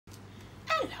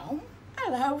Hello.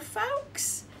 Hello,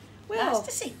 folks. Well, Nice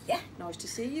to see you. Nice to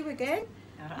see you again.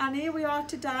 And here we are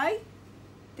today.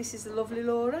 This is the lovely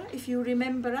Laura, if you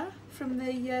remember her from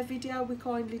the video we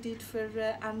kindly did for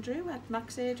Andrew at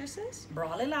Max Hairdressers.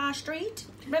 Brawley La Street.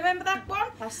 Remember that one?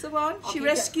 That's the one. She Okay,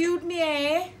 rescued me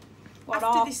hair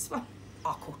after this one.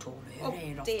 I cut all her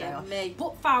hair off dear there. me.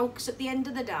 But folks, at the end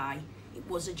of the day, it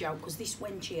was a joke because this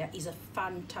wench here is a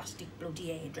fantastic bloody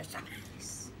hairdresser.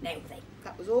 Yes. Now then.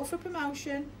 That was all for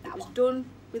promotion. It was one. done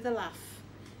with a laugh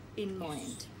in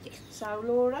mind. Yes. So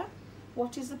Laura,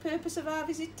 what is the purpose of our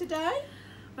visit today?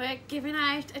 We're giving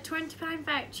out a £20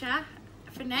 voucher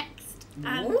for Next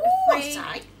and Ooh, a I free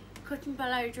say. cut and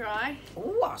blow dry.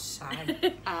 Oh, I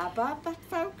say. How about that,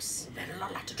 folks? Better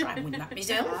not have to try and win that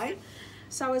myself. Right.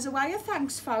 So as a way of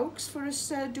thanks, folks, for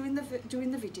us doing the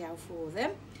video for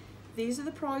them, these are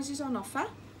the prizes on offer.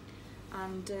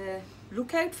 And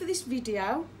look out for this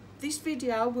video. This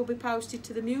video will be posted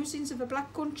to the Musings of a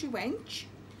Black Country Wench.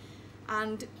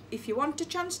 And if you want a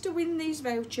chance to win these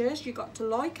vouchers, you got to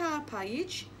like our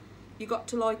page, you got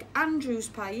to like Andrew's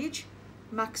page,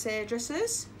 Max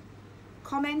Hairdressers,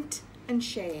 comment and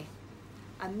share.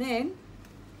 And then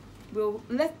we'll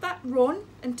let that run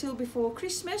until before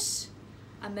Christmas,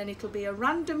 and then it'll be a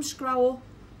random scroll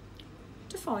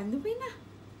to find the winner.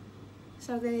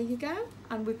 So there you go.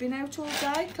 And we've been out all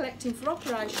day collecting for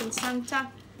Operation Santa.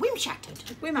 Whim shattered.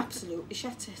 We're absolutely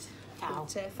shattered. Oh.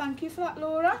 But, thank you for that,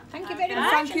 Laura. Thank you very Okay.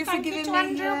 much. Thank you and for thank giving to me,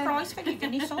 Andrew Price for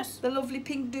giving us us. the lovely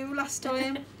pink do last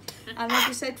time. And like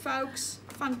I said, folks,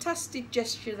 fantastic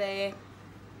gesture there.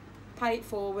 Pay it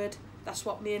forward. That's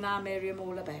what me and our Miriam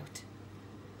all about.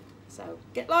 So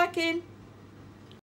get liking.